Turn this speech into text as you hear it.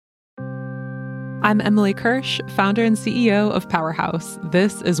I'm Emily Kirsch, founder and CEO of Powerhouse.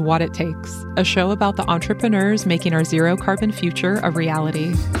 This is What It Takes, a show about the entrepreneurs making our zero carbon future a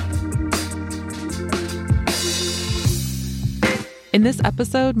reality. In this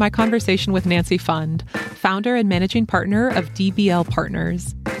episode, my conversation with Nancy Fund, founder and managing partner of DBL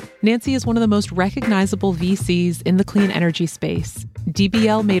Partners. Nancy is one of the most recognizable VCs in the clean energy space.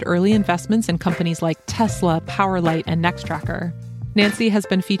 DBL made early investments in companies like Tesla, Powerlight, and Nextracker. Nancy has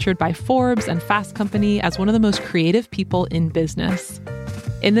been featured by Forbes and Fast Company as one of the most creative people in business.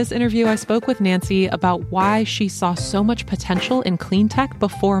 In this interview, I spoke with Nancy about why she saw so much potential in clean tech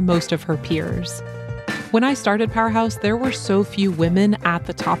before most of her peers. When I started Powerhouse, there were so few women at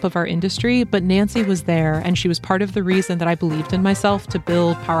the top of our industry, but Nancy was there, and she was part of the reason that I believed in myself to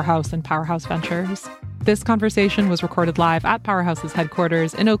build Powerhouse and Powerhouse Ventures. This conversation was recorded live at Powerhouse's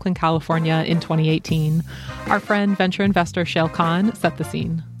headquarters in Oakland, California in 2018. Our friend, venture investor Shayle Khan, set the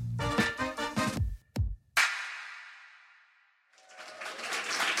scene.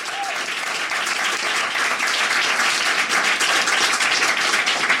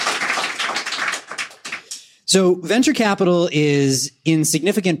 So venture capital is in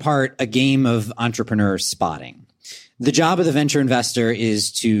significant part a game of entrepreneur spotting. The job of the venture investor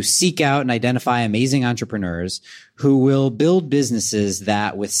is to seek out and identify amazing entrepreneurs who will build businesses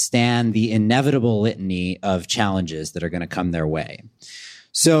that withstand the inevitable litany of challenges that are going to come their way.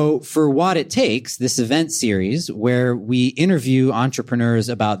 So for What It Takes, this event series where we interview entrepreneurs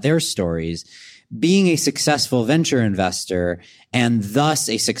about their stories, being a successful venture investor and thus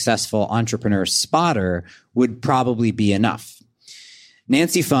a successful entrepreneur spotter would probably be enough.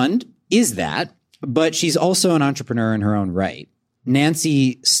 Nancy Fund is that, but she's also an entrepreneur in her own right.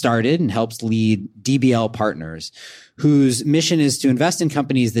 Nancy started and helps lead DBL Partners, whose mission is to invest in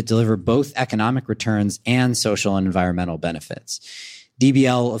companies that deliver both economic returns and social and environmental benefits.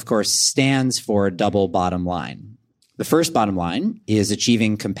 DBL, of course, stands for double bottom line. The first bottom line is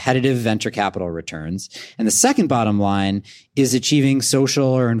achieving competitive venture capital returns, and the second bottom line is achieving social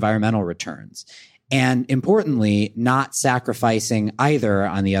or environmental returns, and importantly, not sacrificing either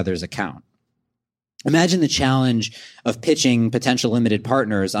on the other's account. Imagine the challenge of pitching potential limited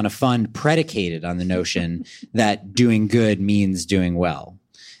partners on a fund predicated on the notion that doing good means doing well.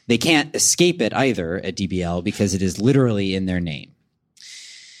 They can't escape it either at DBL because it is literally in their name.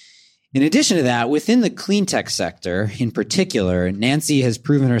 In addition to that, within the clean tech sector in particular, Nancy has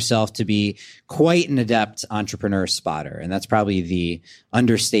proven herself to be quite an adept entrepreneur spotter, and that's probably the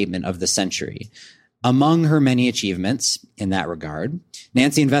understatement of the century. Among her many achievements in that regard,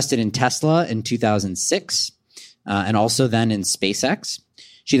 Nancy invested in Tesla in 2006 and also then in SpaceX.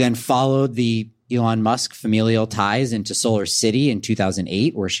 She then followed the Elon Musk familial ties into SolarCity in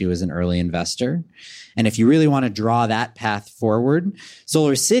 2008, where she was an early investor. And if you really want to draw that path forward,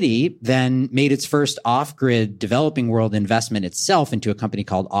 SolarCity then made its first off-grid developing world investment itself into a company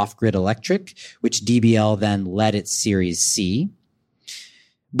called Off Grid Electric, which DBL then led its Series C.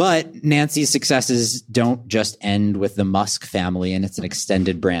 But Nancy's successes don't just end with the Musk family and its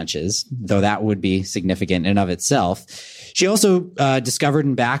extended branches, though that would be significant in and of itself. She also discovered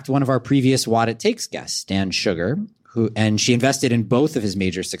and backed one of our previous What It Takes guests, Dan Sugar, and she invested in both of his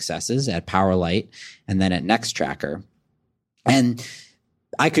major successes at Powerlight and then at Nextracker. And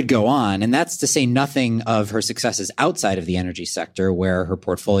I could go on, and that's to say nothing of her successes outside of the energy sector, where her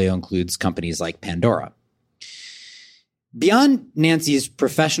portfolio includes companies like Pandora. Beyond Nancy's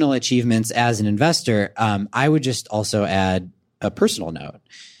professional achievements as an investor, I would just also add a personal note.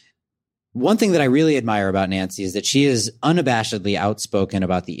 One thing that I really admire about Nancy is that she is unabashedly outspoken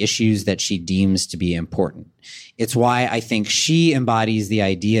about the issues that she deems to be important. It's why I think she embodies the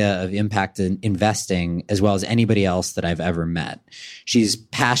idea of impact investing as well as anybody else that I've ever met. She's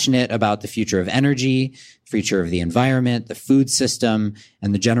passionate about the future of energy, future of the environment, the food system,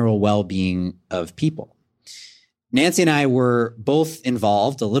 and the general well-being of people. Nancy and I were both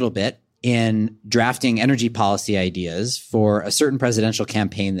involved a little bit in drafting energy policy ideas for a certain presidential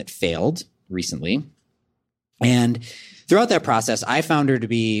campaign that failed recently. And throughout that process, I found her to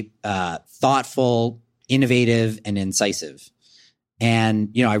be thoughtful, innovative, and incisive.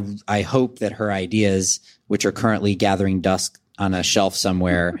 And, I hope that her ideas, which are currently gathering dust on a shelf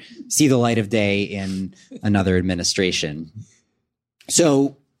somewhere, see the light of day in another administration.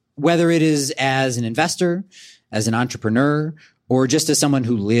 So whether it is as an investor, as an entrepreneur, or just as someone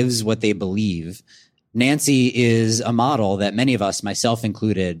who lives what they believe, Nancy is a model that many of us, myself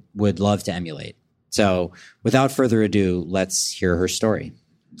included, would love to emulate. So without further ado, let's hear her story.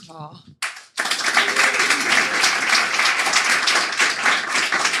 Oh.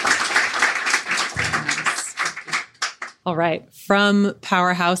 All right. From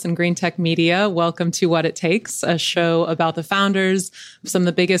Powerhouse and Green Tech Media, welcome to What It Takes, a show about the founders of some of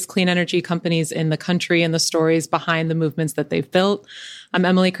the biggest clean energy companies in the country and the stories behind the movements that they've built. I'm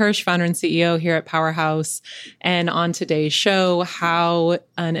Emily Kirsch, founder and CEO here at Powerhouse. And on today's show, how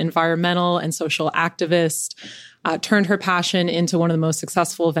an environmental and social activist turned her passion into one of the most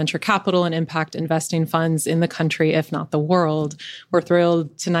successful venture capital and impact investing funds in the country, if not the world. We're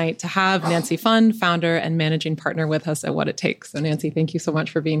thrilled tonight to have Nancy Fund, founder and managing partner, with us at What It Takes. So Nancy, thank you so much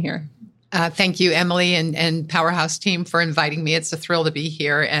for being here. Thank you, Emily and Powerhouse team, for inviting me. It's a thrill to be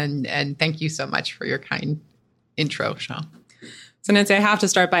here. And thank you so much for your kind intro, Sean. So Nancy, I have to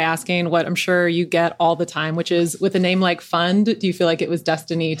start by asking what I'm sure you get all the time, which is, with a name like Fund, do you feel like it was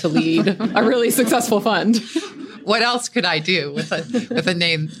destiny to lead a really successful fund? What else could I do with a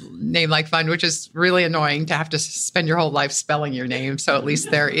name like Fund, which is really annoying to have to spend your whole life spelling your name. So at least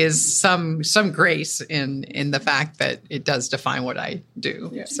there is some grace in the fact that it does define what I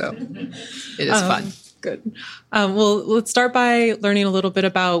do. Yeah. So it is fun. Good. Well, let's start by learning a little bit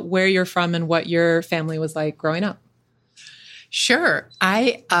about where you're from and what your family was like growing up. Sure.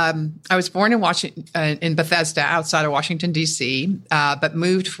 I was born in Bethesda, outside of Washington, D.C., but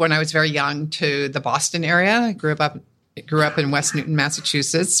moved when I was very young to the Boston area. I grew up in West Newton,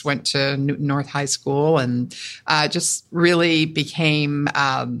 Massachusetts, went to Newton North High School, and just really became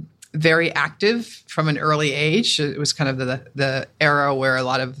very active from an early age. It was kind of the era where a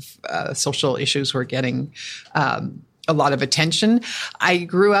lot of social issues were getting a lot of attention. I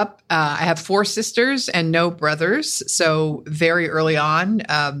grew up, I have 4 sisters and no brothers. So very early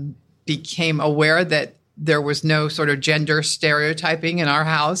on, became aware that there was no sort of gender stereotyping in our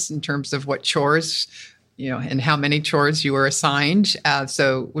house in terms of what chores, and how many chores you were assigned.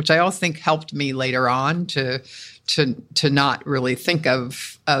 So, which I also think helped me later on to not really think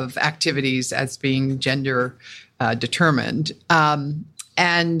of activities as being gender determined.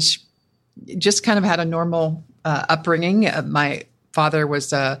 And just kind of had a normal upbringing. My father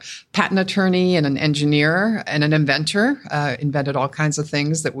was a patent attorney and an engineer and an inventor. Invented all kinds of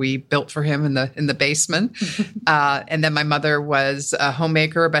things that we built for him in the basement. And then my mother was a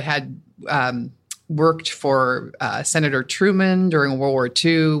homemaker, but had worked for Senator Truman during World War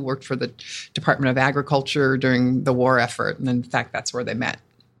II. Worked for the Department of Agriculture during the war effort, and in fact, that's where they met.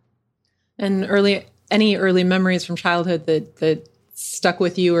 And any early memories from childhood that stuck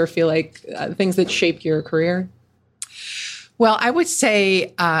with you, or feel like things that shaped your career? Well, I would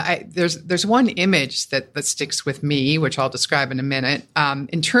say there's one image that sticks with me, which I'll describe in a minute.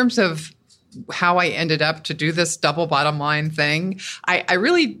 In terms of how I ended up to do this double bottom line thing, I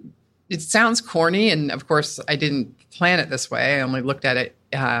really, it sounds corny, and of course I didn't plan it this way. I only looked at it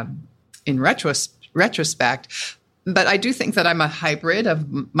in retrospect. But I do think that I'm a hybrid of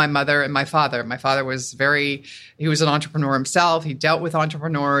my mother and my father. My father was he was an entrepreneur himself. He dealt with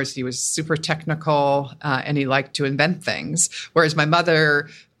entrepreneurs. He was super technical, and he liked to invent things. Whereas my mother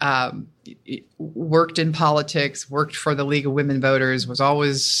worked in politics, worked for the League of Women Voters, was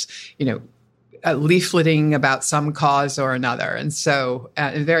always, leafleting about some cause or another. And so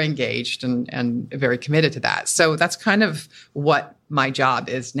very engaged and very committed to that. So that's kind of what my job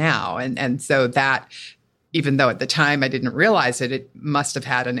is now. And so that, even though at the time I didn't realize it, it must have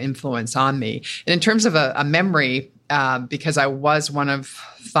had an influence on me. And in terms of a memory, because I was one of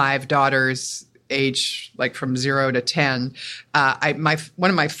 5 daughters, age like from 0 to 10, one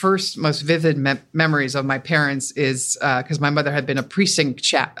of my first most vivid memories of my parents is because my mother had been a precinct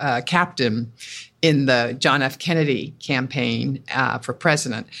captain in the John F. Kennedy campaign for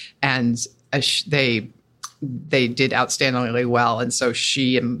president, and they did outstandingly well. And so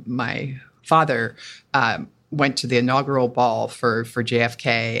she and my father went to the inaugural ball for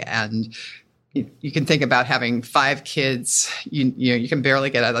JFK, and you can think about having 5 kids. You can barely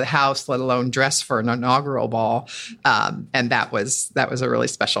get out of the house, let alone dress for an inaugural ball, and that was a really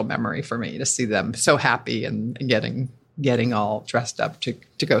special memory for me to see them so happy and getting all dressed up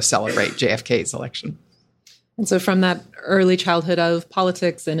to go celebrate JFK's election. And so, from that early childhood of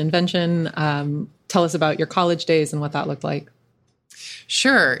politics and invention, tell us about your college days and what that looked like.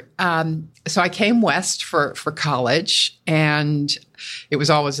 Sure. So I came west for college, and it was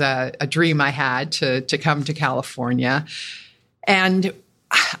always a dream I had to come to California. And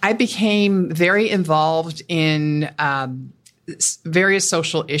I became very involved in various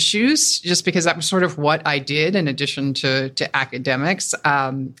social issues, just because that was sort of what I did in addition to academics.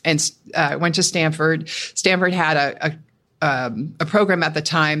 And I went to Stanford. Stanford had a program at the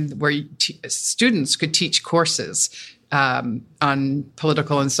time where students could teach courses on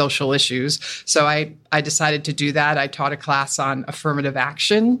political and social issues. So I decided to do that. I taught a class on affirmative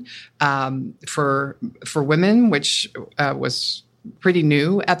action for women, which was pretty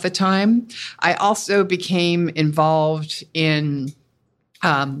new at the time. I also became involved in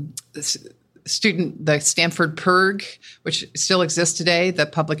the Stanford PIRG, which still exists today, the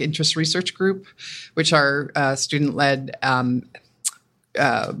Public Interest Research Group, which are student-led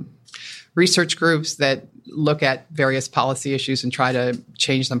research groups that look at various policy issues and try to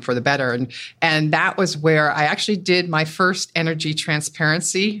change them for the better. And that was where I actually did my first energy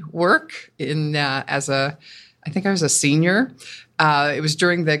transparency work I think I was a senior. It was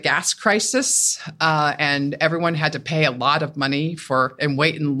during the gas crisis, and everyone had to pay a lot of money and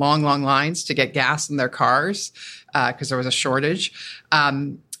wait in long, long lines to get gas in their cars because there was a shortage.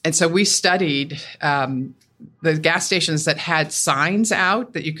 And so we studied the gas stations that had signs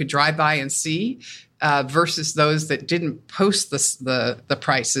out that you could drive by and see versus those that didn't post the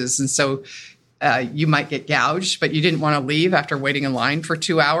prices. And so you might get gouged, but you didn't want to leave after waiting in line for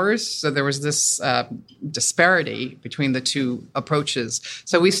 2 hours. So there was this disparity between the two approaches.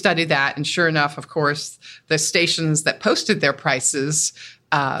 So we studied that. And sure enough, of course, the stations that posted their prices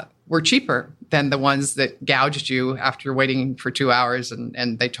were cheaper than the ones that gouged you after waiting for 2 hours.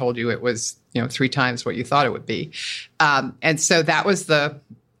 And they told you it was 3 times what you thought it would be. And so that was the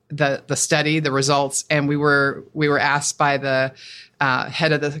study, the results. And we were asked by the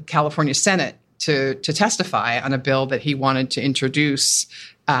head of the California Senate to testify on a bill that he wanted to introduce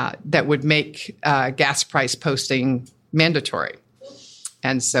that would make gas price posting mandatory.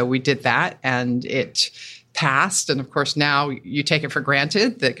 And so we did that, and it passed. And of course, now you take it for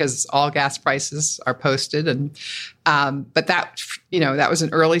granted because all gas prices are posted. And but that was an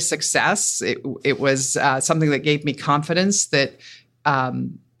early success. It was something that gave me confidence that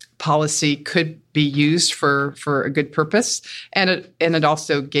policy could be used for a good purpose. And it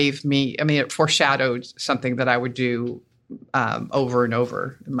also gave me, it foreshadowed something that I would do over and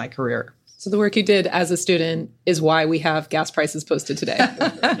over in my career. So the work you did as a student is why we have gas prices posted today.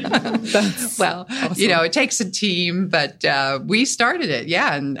 Well, awesome. It takes a team, but we started it.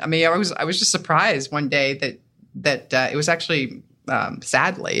 Yeah. And I was just surprised one day that it was actually,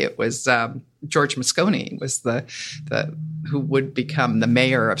 sadly, it was George Moscone was the who would become the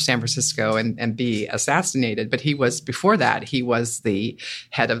mayor of San Francisco and be assassinated. But before that, he was the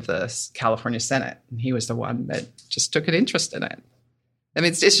head of the California Senate. And he was the one that just took an interest in it.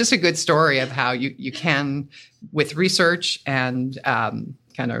 It's just a good story of how you can, with research and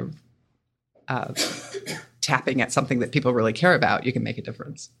tapping at something that people really care about, you can make a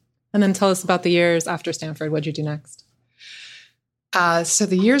difference. And then tell us about the years after Stanford. What'd you do next? So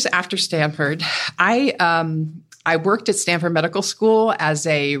the years after Stanford, I worked at Stanford Medical School as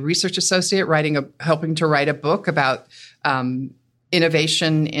a research associate, helping to write a book about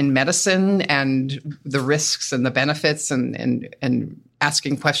innovation in medicine and the risks and the benefits, and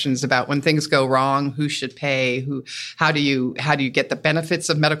asking questions about when things go wrong, who should pay, how do you get the benefits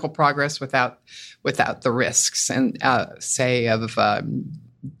of medical progress without the risks, and say of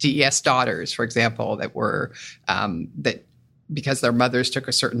DES daughters, for example, that were that. Because their mothers took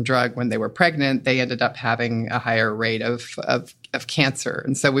a certain drug when they were pregnant, they ended up having a higher rate of cancer.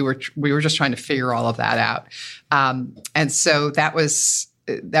 And so we were just trying to figure all of that out. And so that was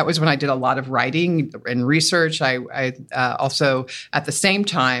when I did a lot of writing and research. I also, at the same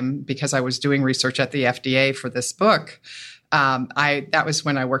time, because I was doing research at the FDA for this book, that was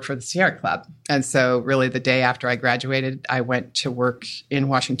when I worked for the Sierra Club. And so really the day after I graduated, I went to work in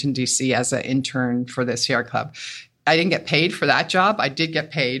Washington, D.C. as an intern for the Sierra Club. I didn't get paid for that job. I did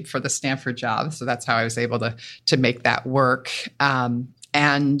get paid for the Stanford job. So that's how I was able to make that work.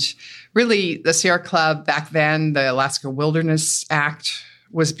 And really, the Sierra Club back then, the Alaska Wilderness Act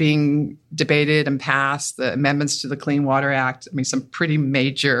was being debated and passed, the amendments to the Clean Water Act. Some pretty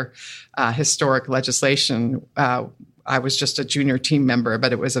major historic legislation. I was just a junior team member,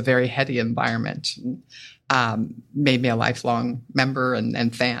 but it was a very heady environment. Made me a lifelong member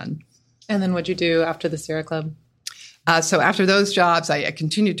and fan. And then what'd you do after the Sierra Club? So after those jobs, I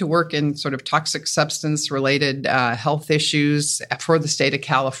continued to work in sort of toxic substance-related health issues for the state of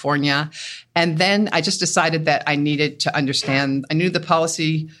California. And then I just decided that I needed to understand, I knew the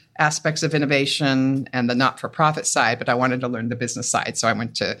policy aspects of innovation and the not-for-profit side, but I wanted to learn the business side. So I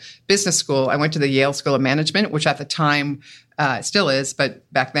went to business school. I went to the Yale School of Management, which at the time still is,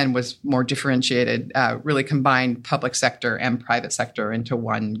 but back then was more differentiated, really combined public sector and private sector into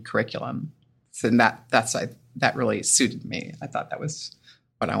one curriculum. So that really suited me. I thought that was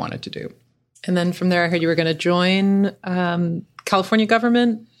what I wanted to do. And then from there, I heard you were going to join California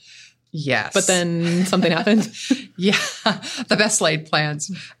government. Yes. But then something happened. Yeah, the best laid plans.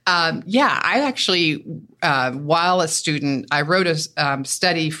 I actually, while a student, I wrote a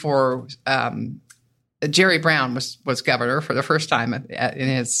study for Jerry Brown was governor for the first time in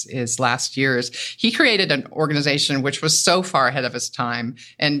his last years. He created an organization which was so far ahead of his time,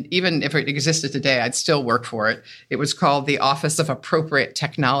 and even if it existed today, I'd still work for it. It was called the Office of Appropriate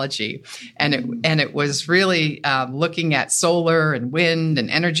Technology, and it was really looking at solar and wind and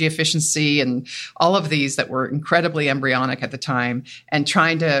energy efficiency and all of these that were incredibly embryonic at the time, and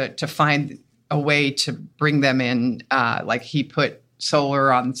trying to find a way to bring them in. Like he put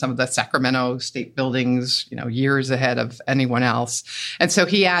solar on some of the Sacramento state buildings, years ahead of anyone else. And so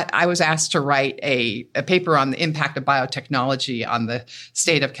I was asked to write a paper on the impact of biotechnology on the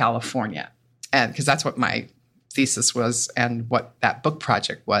state of California, and because that's what my thesis was and what that book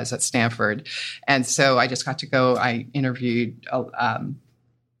project was at Stanford. And so I just got to go. I interviewed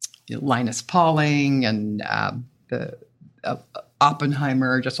Linus Pauling and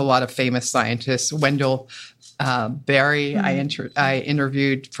Oppenheimer, just a lot of famous scientists. Wendell Berry, I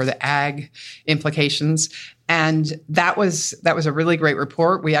interviewed for the ag implications. And that was a really great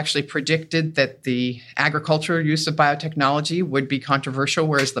report. We actually predicted that the agricultural use of biotechnology would be controversial,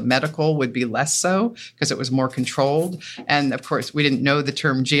 whereas the medical would be less so because it was more controlled. And of course, we didn't know the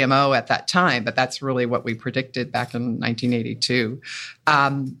term GMO at that time, but that's really what we predicted back in 1982.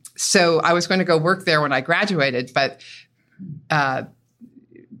 So I was going to go work there when I graduated, but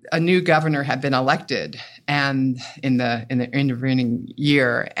a new governor had been elected, and in the intervening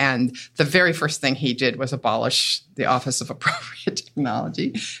year, and the very first thing he did was abolish the Office of Appropriate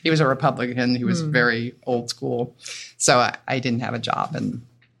Technology. He was a Republican. He was very old school, so I didn't have a job, and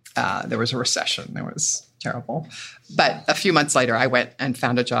there was a recession. It was terrible. But a few months later, I went and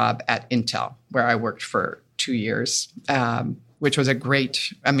found a job at Intel, where I worked for 2 years. Which was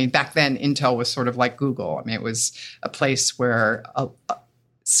back then Intel was sort of like Google. It was a place where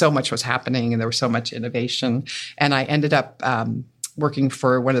so much was happening and there was so much innovation. And I ended up working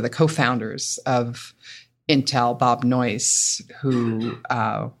for one of the co-founders of Intel, Bob Noyce, who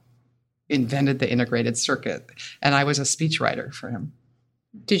invented the integrated circuit. And I was a speechwriter for him.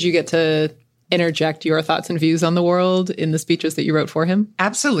 Did you get to interject your thoughts and views on the world in the speeches that you wrote for him?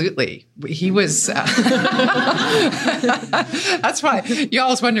 Absolutely. He was, that's why you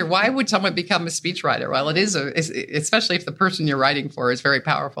always wonder, why would someone become a speechwriter? Well, it is, especially if the person you're writing for is very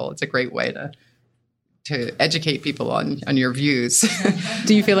powerful. It's a great way to educate people on your views.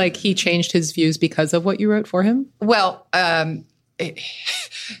 Do you feel like he changed his views because of what you wrote for him? Well,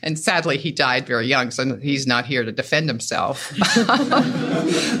 and sadly, he died very young, so he's not here to defend himself.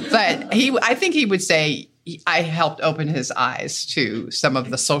 But I think he would say I helped open his eyes to some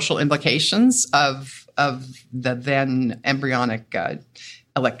of the social implications of the then embryonic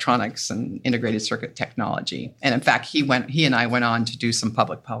electronics and integrated circuit technology. And in fact, he and I went on to do some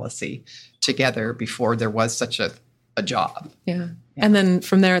public policy together before there was such a job. Yeah. And then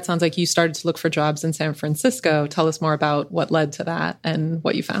from there, it sounds like you started to look for jobs in San Francisco. Tell us more about what led to that and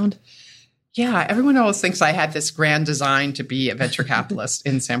what you found. Yeah, everyone always thinks I had this grand design to be a venture capitalist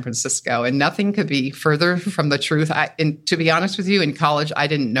in San Francisco, and nothing could be further from the truth. To be honest with you, in college, I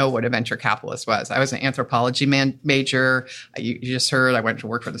didn't know what a venture capitalist was. I was an anthropology major. You just heard I went to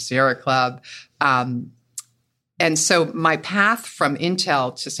work for the Sierra Club. And so my path from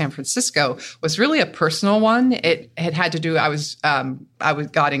Intel to San Francisco was really a personal one. It had to do. I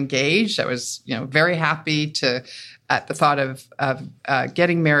got engaged. I was, very happy at the thought of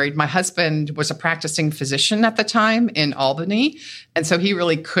getting married. My husband was a practicing physician at the time in Albany, and so he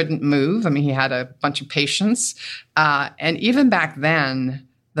really couldn't move. He had a bunch of patients, and even back then,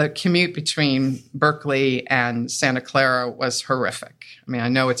 the commute between Berkeley and Santa Clara was horrific. I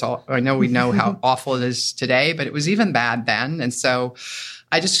know we know how awful it is today, but it was even bad then. And so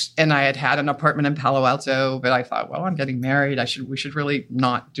I had an apartment in Palo Alto, but I thought, well, I'm getting married. We should really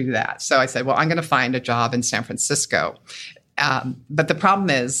not do that. So I said, well, I'm going to find a job in San Francisco. But the problem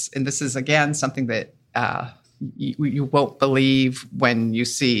is, and this is again something that you won't believe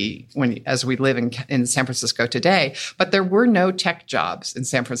as we live in San Francisco today, but there were no tech jobs in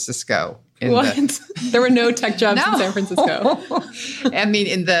San Francisco. There were no tech jobs in San Francisco. In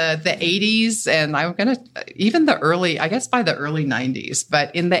the 80s, and even the early, I guess by the early 90s,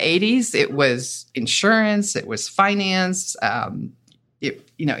 but in the 80s, it was insurance, it was finance,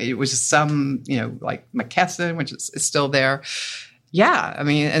 it was some, like McKesson, which is still there. Yeah.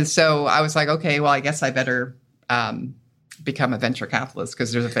 And so I was like, okay, well, I guess I better become a venture capitalist,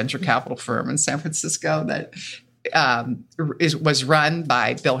 because there's a venture capital firm in San Francisco that was run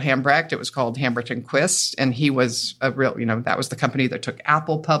by Bill Hambrecht. It was called Hambrecht and Quist, and he was a real, that was the company that took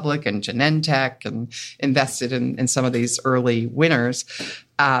Apple public and Genentech and invested in some of these early winners.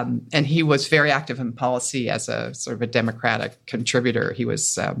 And he was very active in policy as a sort of a Democratic contributor. He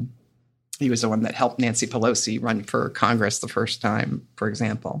was the one that helped Nancy Pelosi run for Congress the first time, for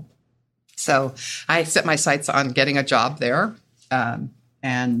example. So I set my sights on getting a job there,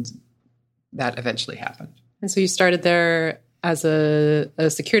 and that eventually happened. And so you started there as a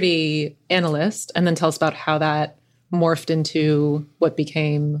security analyst, and then tell us about how that morphed into what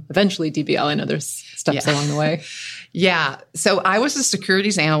became eventually DBL. I know there's steps along the way. Yeah. So I was a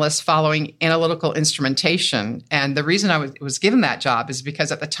securities analyst following analytical instrumentation. And the reason I was given that job is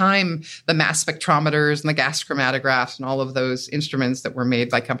because at the time, the mass spectrometers and the gas chromatographs and all of those instruments that were made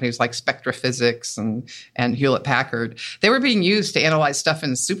by companies like Spectra Physics and Hewlett Packard, they were being used to analyze stuff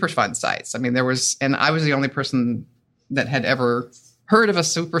in Superfund sites. I mean, I was the only person that had ever heard of a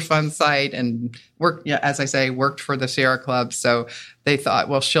Superfund site and worked for the Sierra Club. So they thought,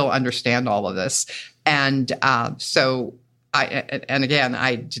 well, she'll understand all of this. And so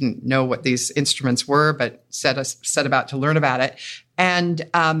I didn't know what these instruments were, but set about to learn about it, and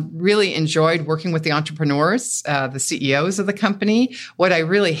really enjoyed working with the entrepreneurs, the CEOs of the company. What I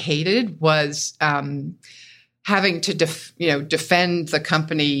really hated was having to defend the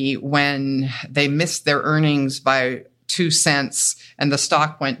company when they missed their earnings by 2 cents and the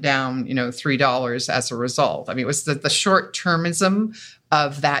stock went down, $3 as a result. I mean, it was the short-termism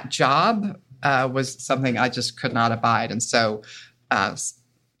of that job was something I just could not abide. And so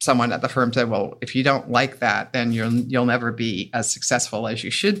someone at the firm said, well, if you don't like that, then you'll never be as successful as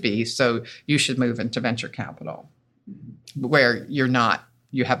you should be. So you should move into venture capital where you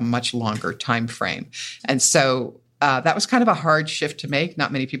have a much longer time frame. And so that was kind of a hard shift to make.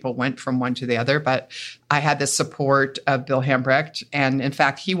 Not many people went from one to the other, but I had the support of Bill Hambrecht. And in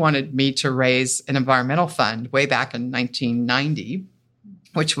fact, he wanted me to raise an environmental fund way back in 1990,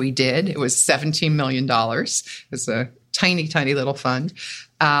 which we did. It was $17 million. It was a tiny, tiny little fund.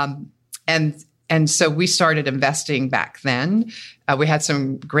 And so we started investing back then. We had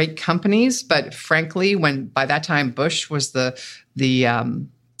some great companies, but frankly, by that time Bush was the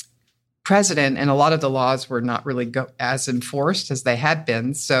president, and a lot of the laws were not really as enforced as they had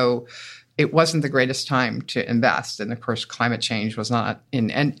been. So it wasn't the greatest time to invest. And of course, climate change was not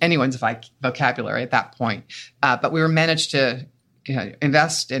in anyone's vocabulary at that point. But we managed to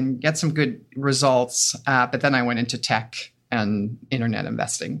invest and get some good results. But then I went into tech and internet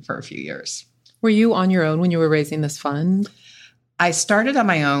investing for a few years. Were you on your own when you were raising this fund? I started on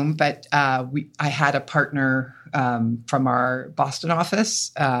my own, but I had a partner from our Boston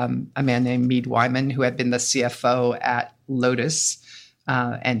office, a man named Mead Wyman, who had been the CFO at Lotus.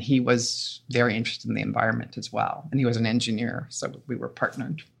 And he was very interested in the environment as well. And he was an engineer, so we were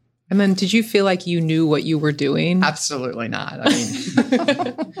partnered. And then did you feel like you knew what you were doing? Absolutely not.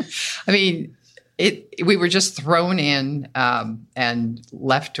 We were just thrown in and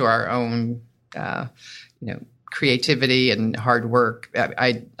left to our own, creativity and hard work.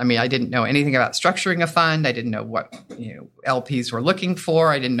 I didn't know anything about structuring a fund. I didn't know what LPs were looking for.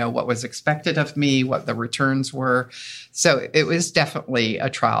 I didn't know what was expected of me, what the returns were. So it was definitely a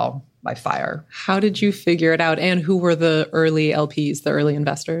trial by fire. How did you figure it out? And who were the early LPs, the early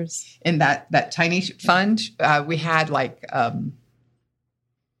investors? In that tiny fund, we had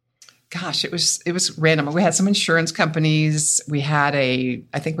it was random. We had some insurance companies. I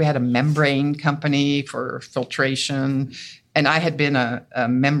think we had a membrane company for filtration. And I had been a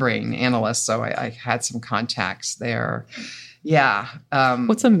membrane analyst, so I had some contacts there. Yeah.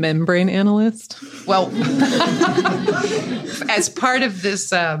 What's a membrane analyst? Well, as part of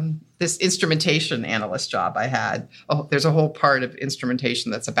this instrumentation analyst job I had, there's a whole part of instrumentation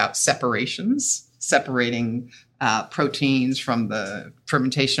that's about separating proteins from the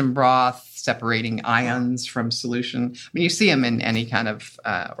fermentation broth, separating ions from solution. I mean, you see them in any kind of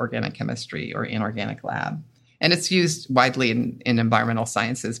organic chemistry or inorganic lab. And it's used widely in environmental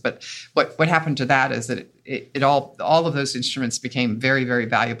sciences. But what happened to that is that it all of those instruments became very, very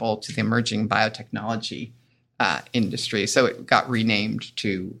valuable to the emerging biotechnology industry. So it got renamed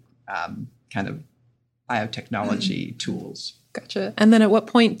to kind of biotechnology tools. Gotcha. And then at what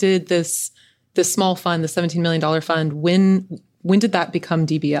point did this small fund, the $17 million fund, when did that become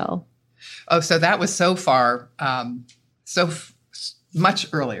DBL? Oh, so that was so far, much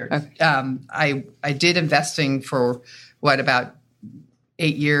earlier. Okay. I did investing for about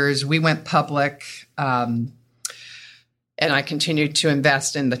 8 years. We went public, And I continued to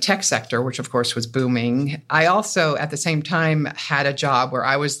invest in the tech sector, which of course was booming. I also, at the same time, had a job where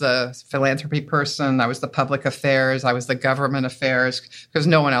I was the philanthropy person, I was the public affairs, I was the government affairs, because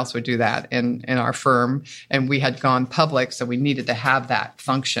no one else would do that in our firm. And we had gone public, so we needed to have that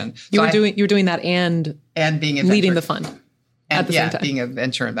function. You were doing that and being leading the fund at the same time. Being a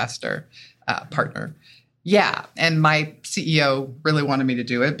venture investor partner. Yeah. And my CEO really wanted me to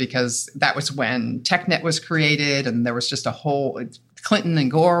do it because that was when TechNet was created and there was just a whole, Clinton and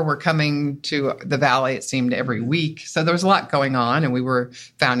Gore were coming to the Valley, it seemed, every week. So there was a lot going on and we were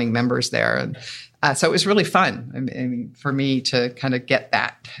founding members there. And so it was really fun for me to kind of get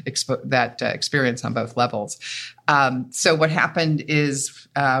that experience on both levels. So what happened is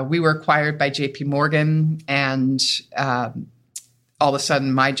we were acquired by JP Morgan and all of a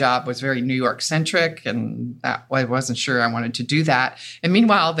sudden, my job was very New York centric, and I wasn't sure I wanted to do that. And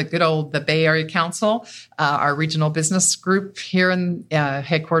meanwhile, the Bay Area Council, our regional business group here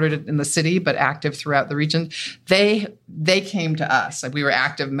headquartered in the city, but active throughout the region, they came to us. We were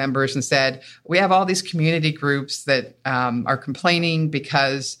active members and said, we have all these community groups that are complaining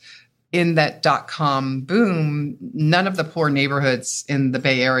because in that .com boom, none of the poor neighborhoods in the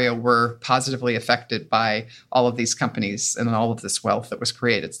Bay Area were positively affected by all of these companies and all of this wealth that was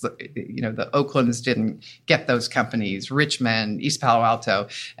created. The Oaklands didn't get those companies, Richmond, East Palo Alto.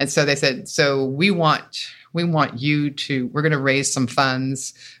 And so they said, so we want you to, we're going to raise some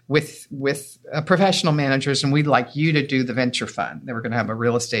funds with professional managers, and we'd like you to do the venture fund. They were going to have a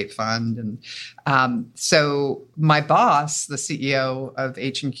real estate fund. And so my boss, the CEO of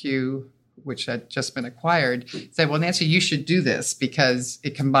H&Q, which had just been acquired, said, well, Nancy, you should do this because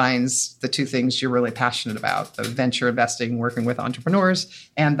it combines the two things you're really passionate about, the venture investing, working with entrepreneurs,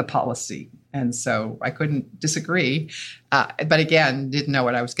 and the policy. And so I couldn't disagree. But again, didn't know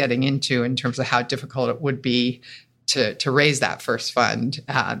what I was getting into in terms of how difficult it would be to raise that first fund.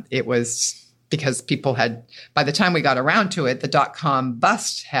 It was because people had, by the time we got around to it, the .com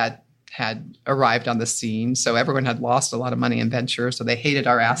bust had arrived on the scene. So everyone had lost a lot of money in venture. So they hated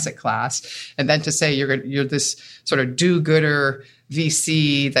our asset class. And then to say you're this sort of do-gooder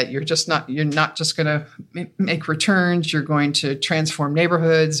VC, that you're not just going to make returns, you're going to transform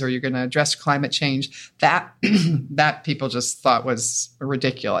neighborhoods, or you're going to address climate change, that people just thought was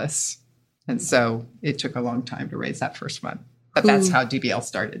ridiculous. And so it took a long time to raise that first fund. But that's how DBL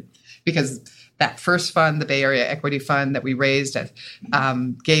started. Because that first fund, the Bay Area Equity Fund that we raised,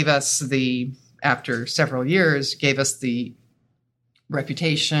 gave us after several years, gave us the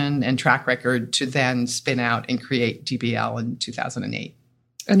reputation and track record to then spin out and create DBL in 2008.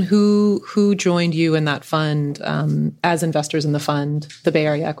 And who joined you in that fund as investors in the fund, the Bay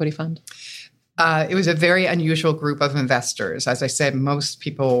Area Equity Fund? It was a very unusual group of investors. As I said, most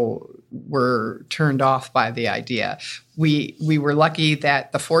people were turned off by the idea. We were lucky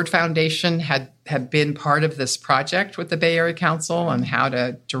that the Ford Foundation had been part of this project with the Bay Area Council on how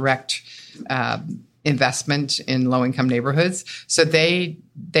to direct investment in low-income neighborhoods. So they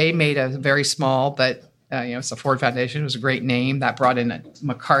made a very small, but it's the Ford Foundation. It was a great name that brought in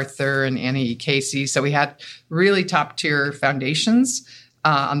MacArthur and Annie E. Casey. So we had really top-tier foundations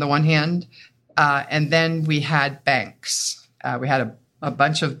on the one hand. And then we had banks. We had a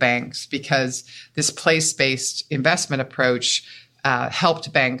bunch of banks because this place-based investment approach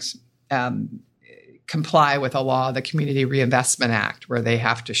helped banks comply with a law, the Community Reinvestment Act, where they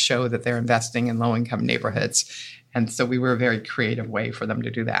have to show that they're investing in low-income neighborhoods. And so we were a very creative way for them to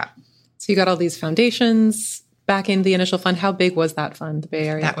do that. So you got all these foundations back in the initial fund. How big was that fund, the Bay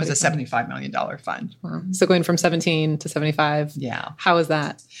Area? That was a $75 million fund. Wow. So going from 17 to 75. Yeah. How was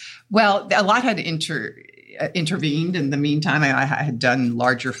that? Well, a lot had intervened in the meantime. I had done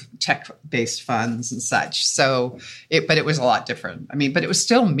larger tech-based funds and such. So, but it was a lot different. But it was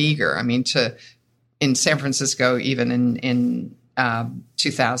still meager. In San Francisco, even in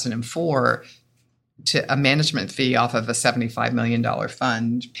 2004, to a management fee off of a $75 million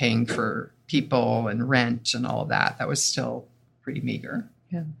fund, paying for people and rent and all of that, that was still pretty meager.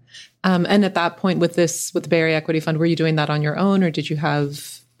 Yeah. And at that point with the Bay Area Equity Fund, were you doing that on your own, or did you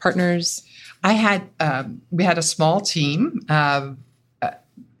have partners? We had a small team. We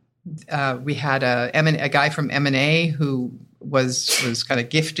had a guy from M&A who was kind of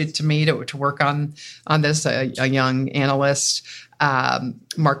gifted to me to work on this, a young analyst.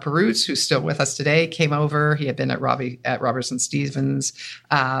 Mark Perutz, who's still with us today, came over. He had been at Robertson Stevens.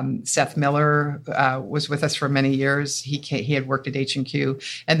 Seth Miller was with us for many years. He had worked at H&Q.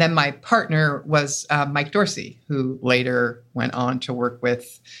 And then my partner was Mike Dorsey, who later went on to work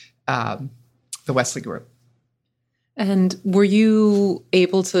with the Wesley Group. And were you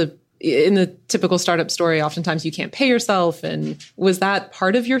able to in the typical startup story, oftentimes you can't pay yourself. And was that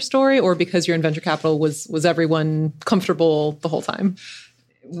part of your story, or because you're in venture capital, was everyone comfortable the whole time?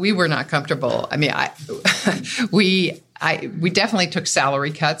 We were not comfortable. I mean, we definitely took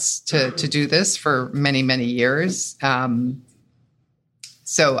salary cuts to do this for many, many years.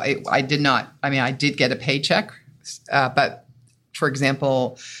 So I did not. I mean, I did get a paycheck, but for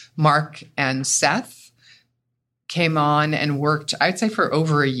example, Mark and Seth came on and worked, I'd say, for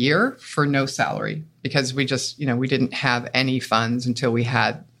over a year for no salary, because we just, we didn't have any funds until we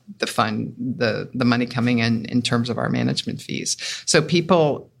had the money coming in terms of our management fees. So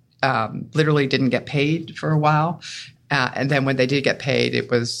people literally didn't get paid for a while. And then when they did get paid, it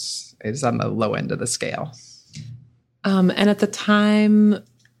was on the low end of the scale. And at the time,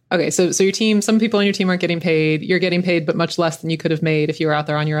 okay, so your team, some people on your team aren't getting paid. You're getting paid, but much less than you could have made if you were out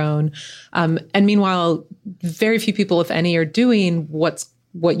there on your own. And meanwhile, very few people, if any, are doing what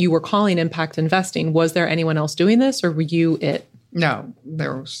you were calling impact investing. Was there anyone else doing this, or were you it? No,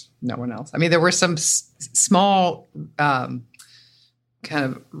 there was no one else. I mean, there were some small kind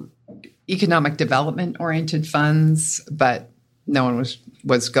of economic development oriented funds, but no one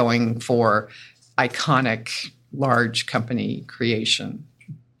was going for iconic large company creation.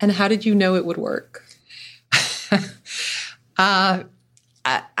 And how did you know it would work? I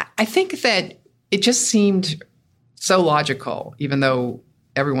think that it just seemed so logical, even though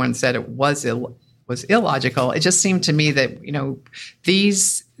everyone said it was illogical. It just seemed to me that,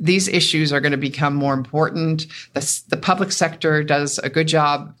 these issues are going to become more important. The public sector does a good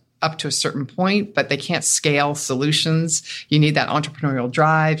job up to a certain point, but they can't scale solutions. You need that entrepreneurial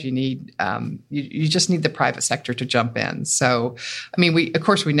drive. You need, you just need the private sector to jump in. So, I mean, we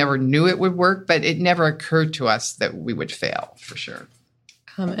never knew it would work, but it never occurred to us that we would fail, for sure.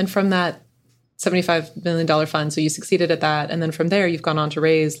 And from that $75 million fund, so you succeeded at that, and then from there you've gone on to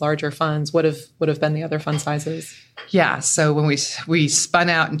raise larger funds. What have been the other fund sizes? Yeah, so when we spun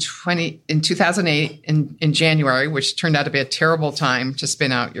out in 2008 in January, which turned out to be a terrible time to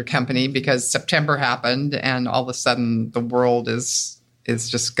spin out your company because September happened and all of a sudden the world is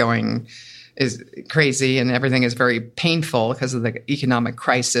just going is crazy and everything is very painful because of the economic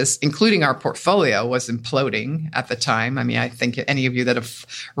crisis, including our portfolio was imploding at the time. I mean, I think any of you that have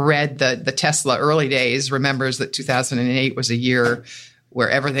read the Tesla early days remembers that 2008 was a year where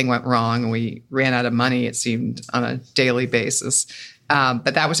everything went wrong and we ran out of money, it seemed, on a daily basis.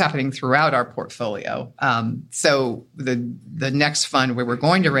 But that was happening throughout our portfolio. So the next fund we were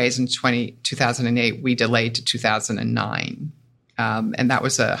going to raise in 2008, we delayed to 2009. And that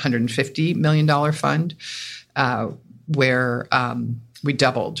was a $150 million fund where we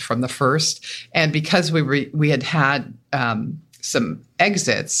doubled from the first. And because we had some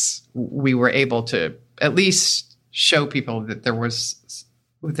exits, we were able to at least show people that there was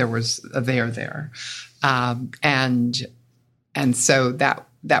a there. And so that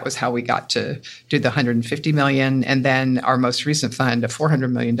was how we got to do the $150 million. And then our most recent fund, a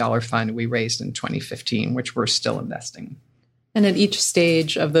 $400 million fund, we raised in 2015, which we're still investing. And at each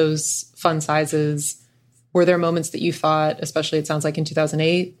stage of those fund sizes, were there moments that you thought, especially it sounds like in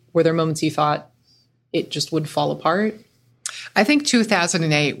 2008, were there moments you thought it just would fall apart? I think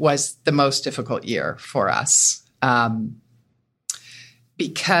 2008 was the most difficult year for us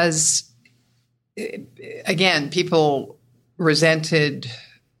because, again, people resented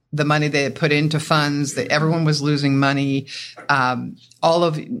the money they had put into funds, that everyone was losing money.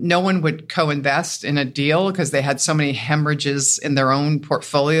 No one would co-invest in a deal because they had so many hemorrhages in their own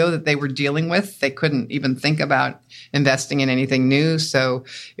portfolio that they were dealing with. They couldn't even think about investing in anything new. So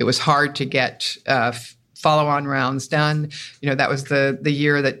it was hard to get follow-on rounds done. That was the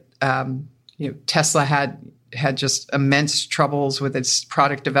year that Tesla had just immense troubles with its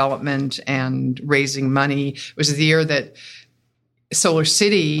product development and raising money. It was the year that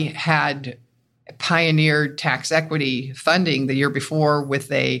SolarCity had pioneered tax equity funding the year before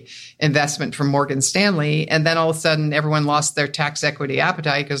with a investment from Morgan Stanley. And then all of a sudden, everyone lost their tax equity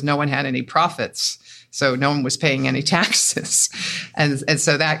appetite because no one had any profits. So no one was paying any taxes. And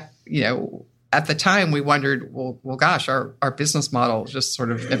so that, at the time we wondered, well, gosh, our business model just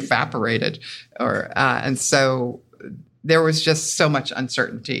sort of evaporated. And so there was just so much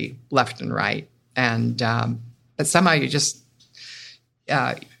uncertainty left and right. And but somehow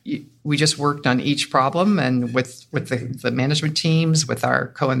we just worked on each problem and with the management teams, with our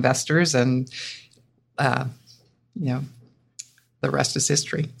co-investors, and the rest is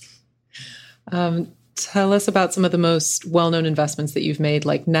history. Tell us about some of the most well-known investments that you've made,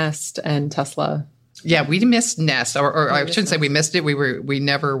 like Nest and Tesla. Yeah, we missed Nest, or I shouldn't say we missed it. We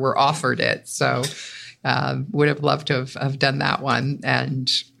never were offered it. So would have loved to have done that one, and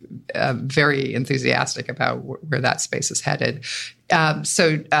very enthusiastic about where that space is headed.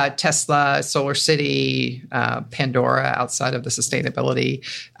 So Tesla, SolarCity, Pandora outside of the sustainability,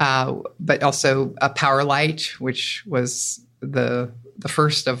 but also PowerLight, which was the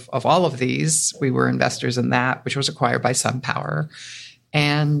first of all of these. We were investors in that, which was acquired by SunPower.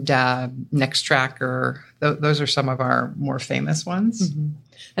 And Nextracker, those are some of our more famous ones. Mm-hmm.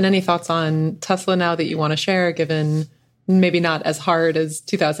 And any thoughts on Tesla now that you want to share, given maybe not as hard as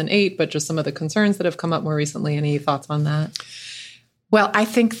 2008, but just some of the concerns that have come up more recently? Any thoughts on that? Well, I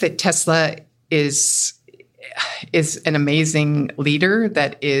think that Tesla is an amazing leader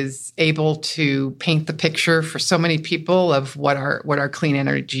that is able to paint the picture for so many people of what our clean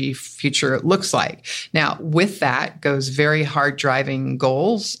energy future looks like. Now, with that goes very hard driving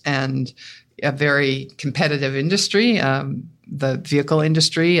goals and a very competitive industry, the vehicle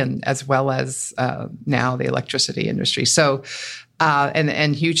industry, and as well as now the electricity industry. So,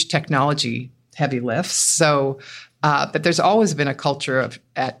 and huge technology heavy lifts. So. But there's always been a culture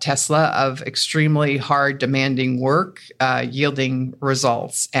at Tesla of extremely hard, demanding work, yielding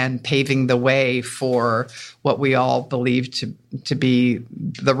results, and paving the way for what we all believe to be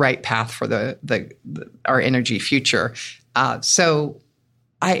the right path for our energy future. So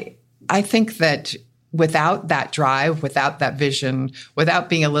I think that without that drive, without that vision, without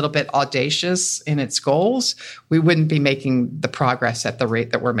being a little bit audacious in its goals, we wouldn't be making the progress at the rate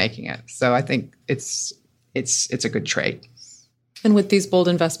that we're making it. So I think it's a good trade. And with these bold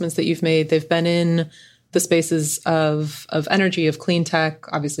investments that you've made, they've been in the spaces of energy, of clean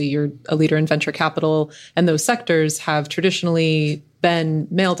tech. Obviously, you're a leader in venture capital, and those sectors have traditionally been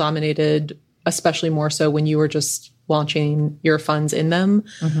male-dominated, especially more so when you were just launching your funds in them.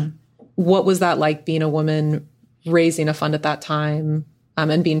 Mm-hmm. What was that like, being a woman, raising a fund at that time,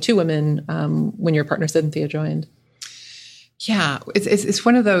 and being two women when your partner Cynthia joined? Yeah, it's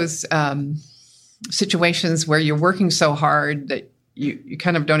one of those situations where you're working so hard that you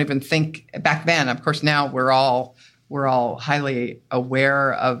kind of don't even think back then. Of course, now we're all highly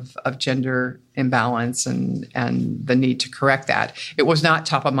aware of gender imbalance and the need to correct that. It was not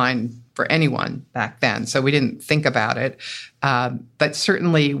top of mind for anyone back then, so we didn't think about it. But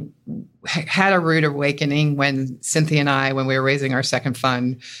certainly had a rude awakening when Cynthia and I, when we were raising our second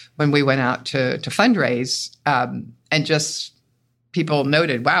fund, when we went out to fundraise, and just people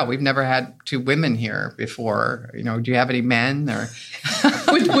noted, wow, we've never had two women here before. Do you have any men? Or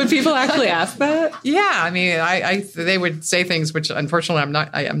would people actually ask that? Yeah, I mean, they would say things which, unfortunately,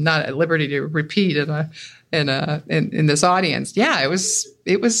 I'm not at liberty to repeat in this audience. Yeah, it was,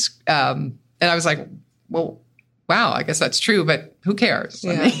 and I was like, well, wow, I guess that's true, but who cares?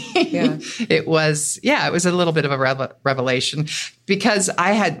 Yeah. I mean, it was a little bit of a revelation, because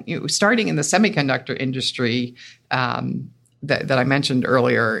I had starting in the semiconductor industry. That I mentioned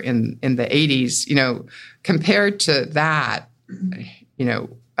earlier in the 80s, compared to that,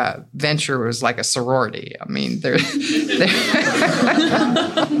 venture was like a sorority. I mean, the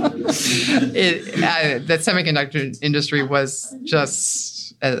semiconductor industry was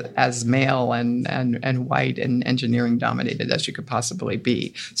just as male and white and engineering dominated as you could possibly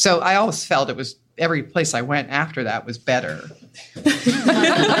be. So I always felt it was every place I went after that was better.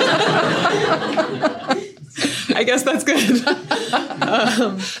 I guess that's good.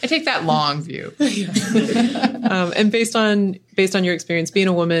 I take that long view. And based on your experience being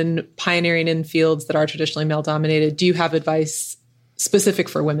a woman pioneering in fields that are traditionally male dominated, do you have advice specific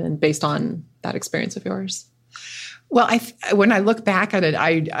for women based on that experience of yours? Well, when I look back at it,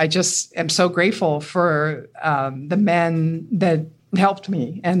 I just am so grateful for the men that helped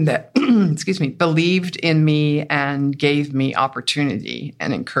me and that, believed in me and gave me opportunity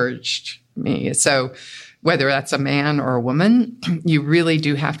and encouraged me. So whether that's a man or a woman, you really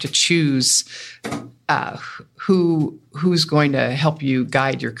do have to choose who's going to help you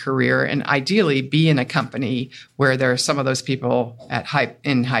guide your career, and ideally be in a company where there are some of those people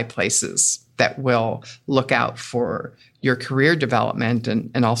in high places that will look out for your career development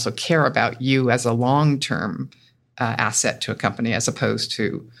and also care about you as a long-term asset to a company, as opposed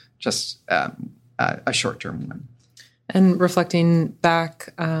to just a short-term one. And reflecting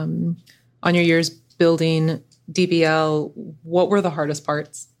back on your years building DBL, what were the hardest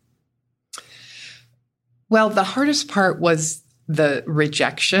parts? Well, the hardest part was the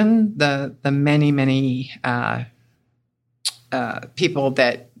rejection, the many, many people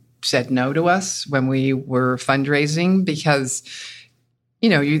that said no to us when we were fundraising, because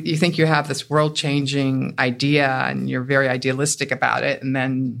you think you have this world-changing idea and you're very idealistic about it, and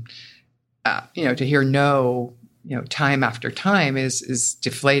then to hear no, time after time is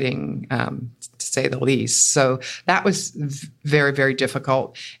deflating, to say the least. So that was very, very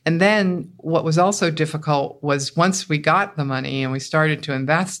difficult. And then what was also difficult was once we got the money and we started to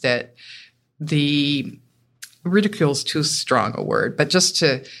invest it, the ridicule is too strong a word, but just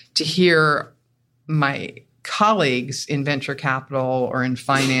to hear my colleagues in venture capital or in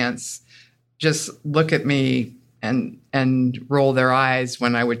finance just look at me and roll their eyes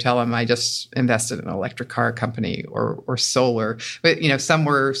when I would tell them I just invested in an electric car company or solar. But, some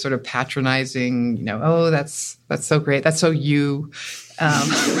were sort of patronizing, oh, that's so great. That's so you. And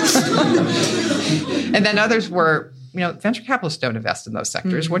then others were, venture capitalists don't invest in those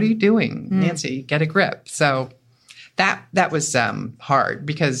sectors. Mm-hmm. What are you doing, Nancy? Get a grip. So that was hard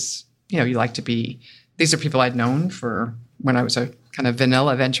because, you like to be, these are people I'd known for when I was a kind of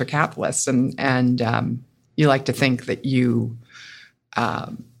vanilla venture capitalist. And you like to think that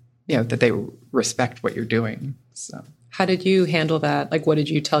that they respect what you're doing. So, how did you handle that? Like, what did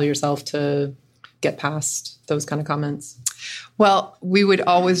you tell yourself to get past those kind of comments? Well, we would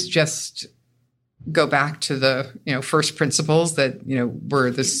always just go back to the, first principles that,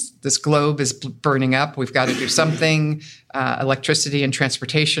 where this globe is burning up. We've got to do something. Electricity and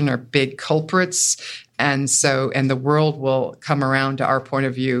transportation are big culprits. And the world will come around to our point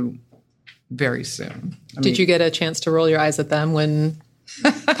of view very soon. Did you get a chance to roll your eyes at them when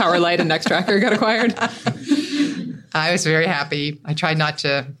Power Light and Nextracker got acquired? I was very happy. I tried not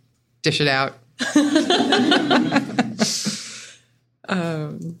to dish it out.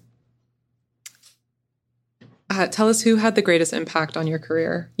 Tell us who had the greatest impact on your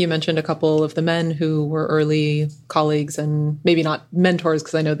career. You mentioned a couple of the men who were early colleagues and maybe not mentors,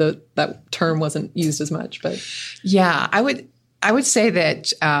 because I know that term wasn't used as much. But yeah, I would say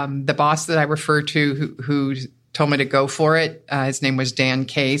that the boss that I referred to who told me to go for it, his name was Dan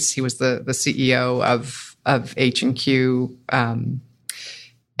Case. He was the CEO of H&Q.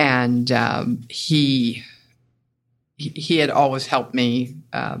 He had always helped me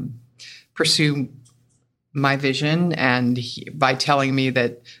pursue my vision, and by telling me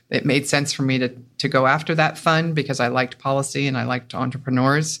that it made sense for me to go after that fund because I liked policy and I liked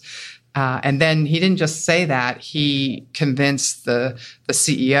entrepreneurs. And then he didn't just say that; he convinced the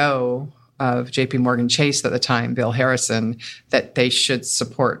CEO of J.P. Morgan Chase at the time, Bill Harrison, that they should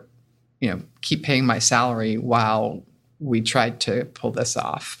support, keep paying my salary while we tried to pull this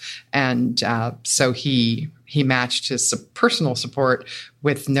off. And so he matched his personal support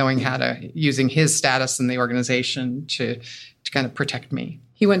with knowing how to, using his status in the organization to kind of protect me.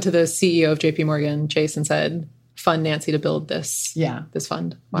 He went to the CEO of JP Morgan Chase and said, fund Nancy to build this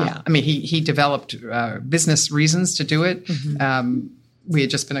fund. Wow. Yeah. I mean, he developed business reasons to do it. Mm-hmm. We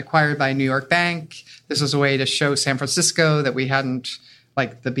had just been acquired by a New York bank. This was a way to show San Francisco that we hadn't,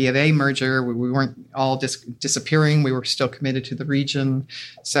 like the B of A merger, we weren't all disappearing. We were still committed to the region.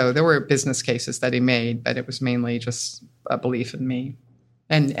 So there were business cases that he made, but it was mainly just a belief in me.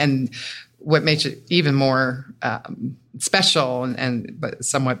 And what makes it even more special but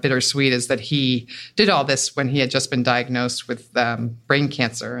somewhat bittersweet is that he did all this when he had just been diagnosed with brain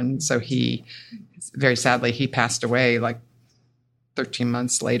cancer. And so he, very sadly, he passed away like 13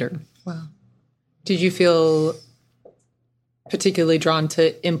 months later. Wow. Did you feel particularly drawn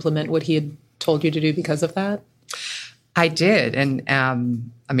to implement what he had told you to do because of that? I did. And I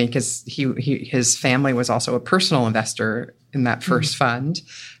mean, because his family was also a personal investor in that first fund.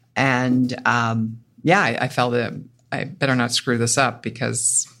 And I felt that I better not screw this up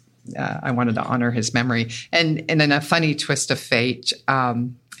because I wanted to honor his memory. And in a funny twist of fate,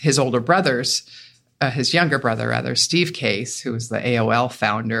 his older brothers, his younger brother, rather, Steve Case, who was the AOL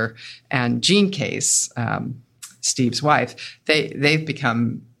founder, and Jean Case, Steve's wife, they've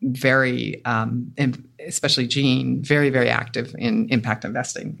become very, especially Jean, very, very active in impact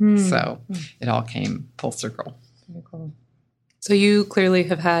investing. So it all came full circle. Very cool. So you clearly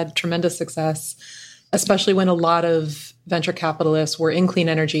have had tremendous success, especially when a lot of venture capitalists were in clean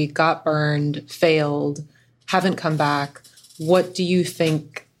energy, got burned, failed, haven't come back. What do you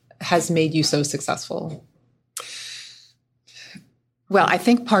think has made you so successful? Well, I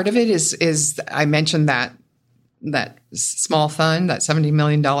think part of it is I mentioned that small fund, that $70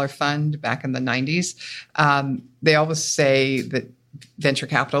 million fund back in the 90s. They always say that venture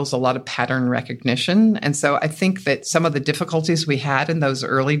capital is a lot of pattern recognition. And so I think that some of the difficulties we had in those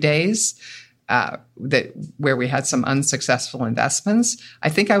early days, where we had some unsuccessful investments, I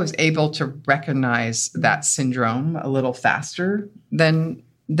think I was able to recognize that syndrome a little faster than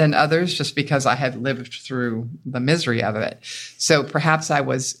others, just because I had lived through the misery of it. So perhaps I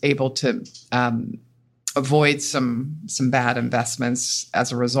was able to avoid some bad investments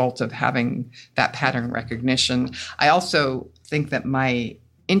as a result of having that pattern recognition. I also think that my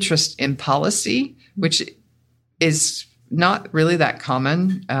interest in policy, which is not really that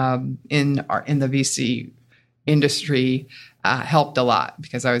common in the VC industry, helped a lot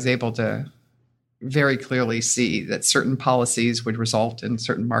because I was able to very clearly see that certain policies would result in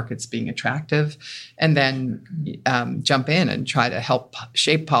certain markets being attractive, and then jump in and try to help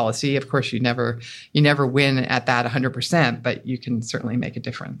shape policy. Of course, you never win at that 100%, but you can certainly make a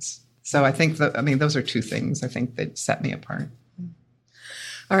difference. So I think those are two things I think that set me apart.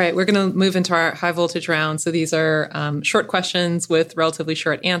 All right, we're going to move into our high voltage round. So these are short questions with relatively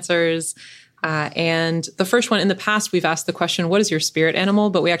short answers. And the first one, in the past, we've asked the question, what is your spirit animal?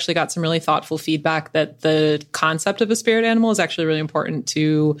 But we actually got some really thoughtful feedback that the concept of a spirit animal is actually really important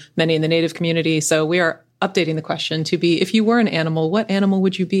to many in the Native community. So we are updating the question to be, if you were an animal, what animal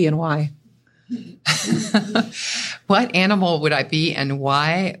would you be and why? What animal would I be and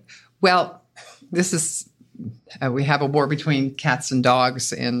why? Well, this is... we have a war between cats and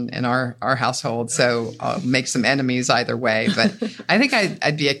dogs in our household, so I'll make some enemies either way. But I think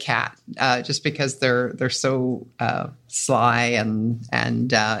I'd be a cat, just because they're so sly and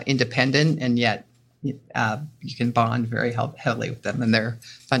independent, and yet you can bond very heavily with them, and they're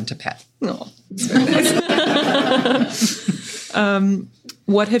fun to pet. Oh, that's very nice.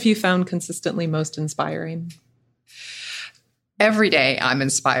 What have you found consistently most inspiring? Every day, I'm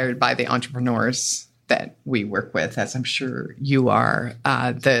inspired by the entrepreneurs that we work with, as I'm sure you are,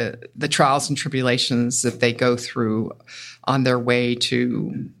 the trials and tribulations that they go through on their way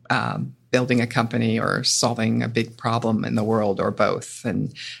to building a company or solving a big problem in the world, or both.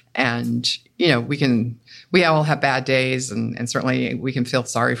 And we all have bad days, and certainly we can feel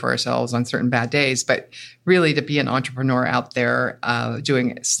sorry for ourselves on certain bad days. But really, to be an entrepreneur out there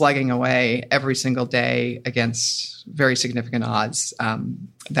slugging away every single day against very significant odds,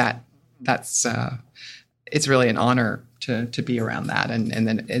 that's it's really an honor to be around that, and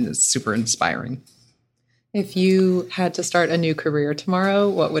it's super inspiring. If you had to start a new career tomorrow,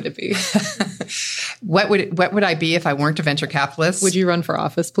 what would it be? What would I be if I weren't a venture capitalist? Would you run for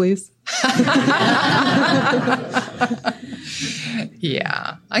office, please?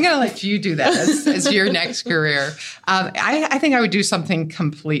 Yeah, I'm going to let you do that as your next career. I think I would do something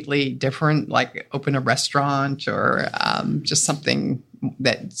completely different, like open a restaurant, or just something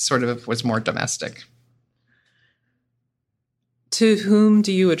that sort of was more domestic. To whom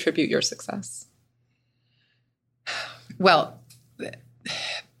do you attribute your success? Well,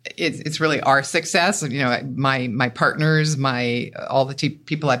 it's really our success. My partners, all the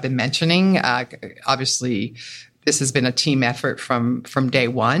people I've been mentioning. Obviously, this has been a team effort from day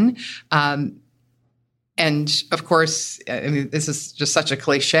one. And of course, this is just such a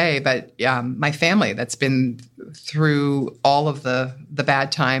cliche, but my family that's been through all of the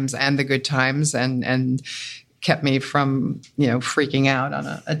bad times and the good times, and kept me from freaking out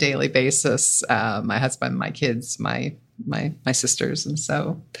on a daily basis. My husband, my kids, my sisters, and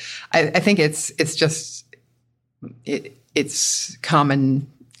so I think it's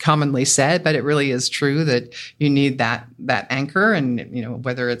commonly said, but it really is true that you need that anchor, and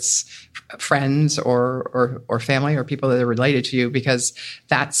whether it's friends or family or people that are related to you, because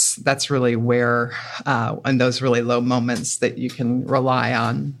that's really where in those really low moments that you can rely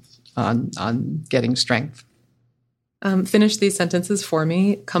on getting strength. Finish these sentences for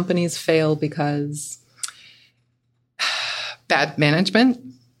me. Companies fail because bad management.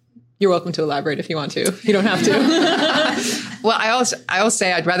 You're welcome to elaborate if you want to. You don't have to. Well, I always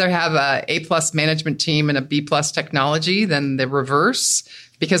say I'd rather have a A+ management team and a B+ technology than the reverse,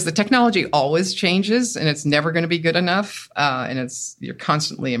 because the technology always changes and it's never going to be good enough, and you're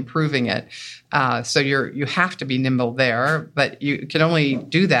constantly improving it. So you have to be nimble there, but you can only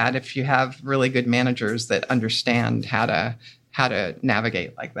do that if you have really good managers that understand how to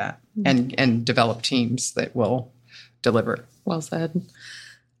navigate like that, and develop teams that will deliver. Well said.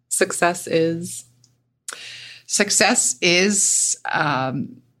 Success is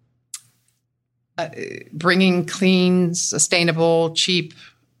bringing clean, sustainable, cheap,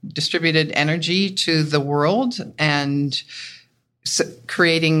 distributed energy to the world, and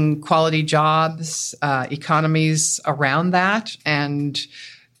creating quality jobs, economies around that, and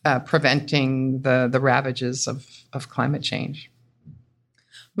preventing the ravages of climate change.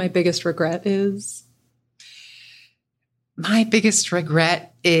 My biggest regret is? My biggest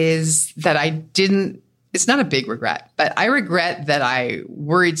regret is that it's not a big regret, but I regret that I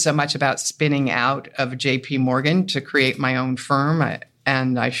worried so much about spinning out of JP Morgan to create my own firm,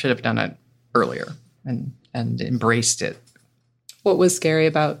 and I should have done it earlier and embraced it. What was scary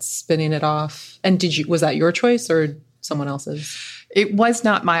about spinning it off? And was that your choice or someone else's? It was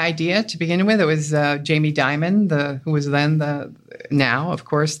not my idea to begin with. It was Jamie Dimon, who was then now, of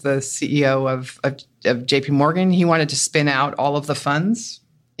course, the CEO of JP Morgan. He wanted to spin out all of the funds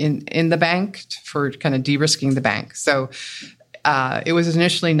in the bank for kind of de-risking the bank. So it was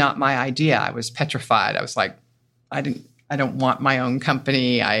initially not my idea. I was petrified. I was like, I don't want my own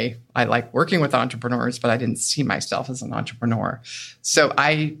company. I like working with entrepreneurs, but I didn't see myself as an entrepreneur. So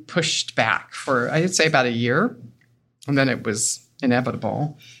I pushed back for, I'd say, about a year. And then it was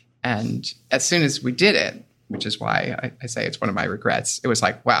inevitable. And as soon as we did it, which is why I say it's one of my regrets, it was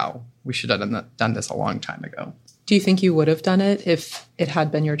like, wow, we should have done this a long time ago. Do you think you would have done it if it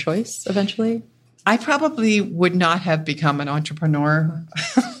had been your choice eventually? I probably would not have become an entrepreneur.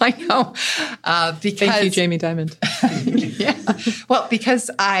 I know. Because, thank you, Jamie Dimon. Yeah. Well,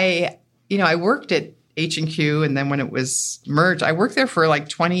 because I worked at H&Q, and then when it was merged, I worked there for like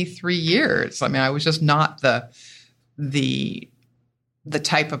 23 years. I mean, I was just not the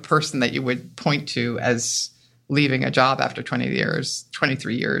type of person that you would point to as leaving a job after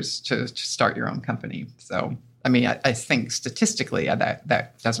 23 years to start your own company. So, I mean, I think statistically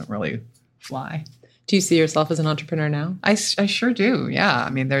that doesn't really fly. Do you see yourself as an entrepreneur now? I sure do. Yeah. I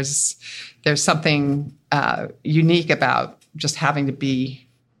mean, there's something unique about just having to be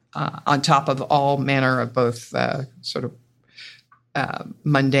on top of all manner of both sort of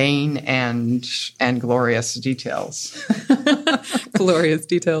mundane and glorious details. Glorious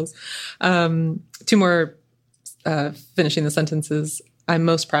details. Two more finishing the sentences. I'm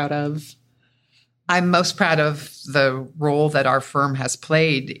most proud of. I'm most proud of the role that our firm has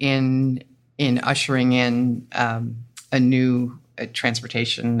played in ushering in a new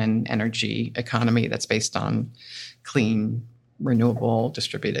transportation and energy economy that's based on clean, renewable,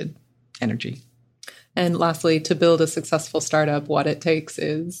 distributed energy. And lastly, to build a successful startup, what it takes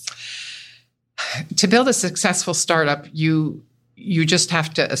is? To build a successful startup, you just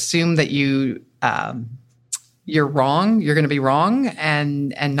have to assume that you're wrong, you're going to be wrong,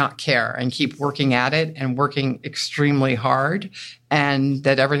 and not care, and keep working at it and working extremely hard, and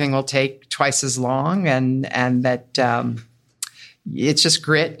that everything will take twice as long, and that it's just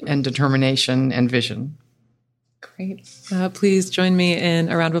grit and determination and vision. Great. Please join me in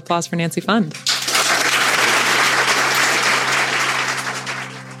a round of applause for Nancy Fund.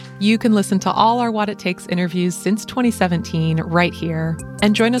 You can listen to all our What It Takes interviews since 2017 right here,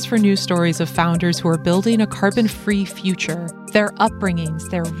 and join us for news stories of founders who are building a carbon-free future, their upbringings,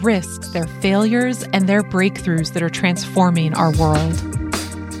 their risks, their failures, and their breakthroughs that are transforming our world.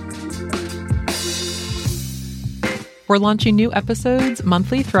 We're launching new episodes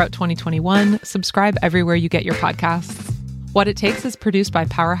monthly throughout 2021. Subscribe everywhere you get your podcasts. What It Takes is produced by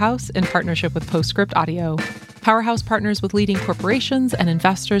Powerhouse in partnership with Postscript Audio. Powerhouse partners with leading corporations and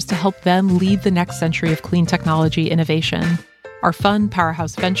investors to help them lead the next century of clean technology innovation. Our fund,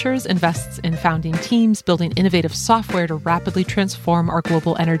 Powerhouse Ventures, invests in founding teams building innovative software to rapidly transform our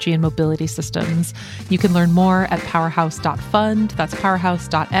global energy and mobility systems. You can learn more at powerhouse.fund. That's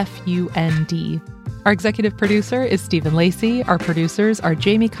powerhouse.fund. Our executive producer is Stephen Lacey. Our producers are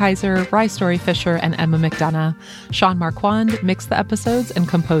Jamie Kaiser, Rye Story Fisher, and Emma McDonough. Sean Marquand mixed the episodes and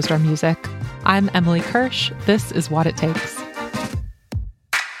composed our music. I'm Emily Kirsch. This is What It Takes.